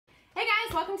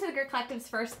guys, welcome to the Girl Collective's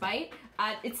first bite.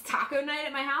 It's taco night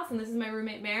at my house, and this is my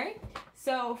roommate Mary.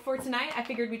 So for tonight, I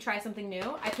figured we'd try something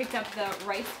new. I picked up the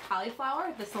riced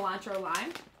cauliflower, the cilantro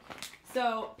lime.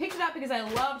 So picked it up because I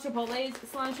love Chipotle's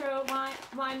cilantro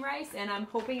lime rice, and I'm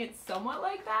hoping it's somewhat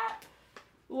like that.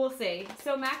 We'll see.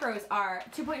 So macros are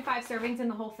 2.5 servings in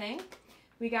the whole thing.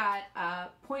 We got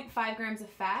 0.5 grams of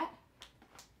fat,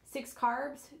 6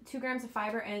 carbs, 2 grams of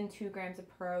fiber, and 2 grams of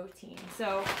protein.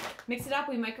 So mix it up.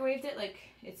 We microwaved it like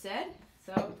it said.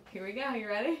 So here we go. You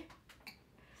ready?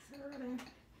 So ready.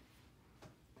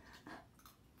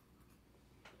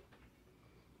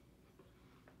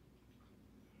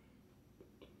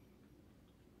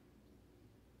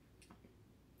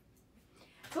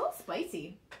 It's a little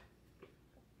spicy.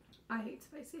 I hate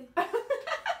spicy.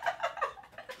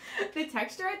 The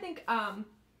texture, I think,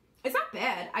 it's not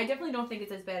bad. I definitely don't think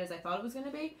it's as bad as I thought it was going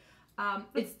to be.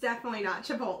 It's definitely not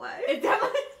Chipotle. It's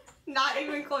definitely not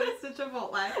even close to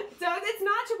Chipotle. So it's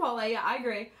not Chipotle. Yeah, I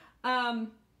agree.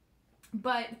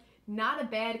 But not a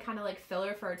bad kind of like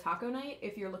filler for a taco night.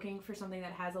 If you're looking for something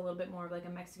that has a little bit more of like a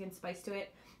Mexican spice to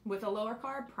it with a lower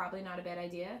carb, probably not a bad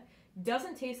idea.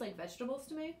 Doesn't taste like vegetables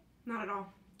to me. Not at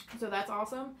all. So that's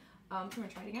awesome. So I'm going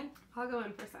to try it again. I'll go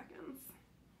in for seconds.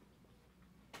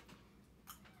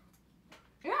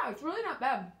 Yeah, it's really not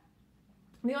bad.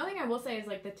 The only thing I will say is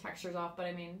like the texture's off, but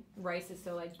I mean, rice is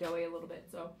so like doughy a little bit.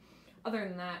 So other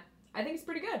than that, I think it's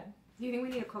pretty good. Do you think we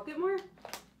need to cook it more?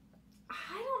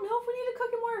 I don't know if we need to cook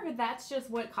it more, if that's just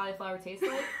what cauliflower tastes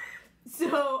like.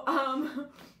 So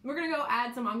we're going to go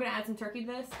add some, I'm going to add some turkey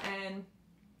to this, and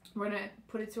we're going to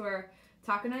put it to our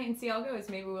taco night and see how it goes.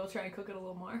 Maybe we'll try and cook it a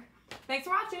little more. Thanks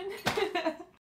for watching.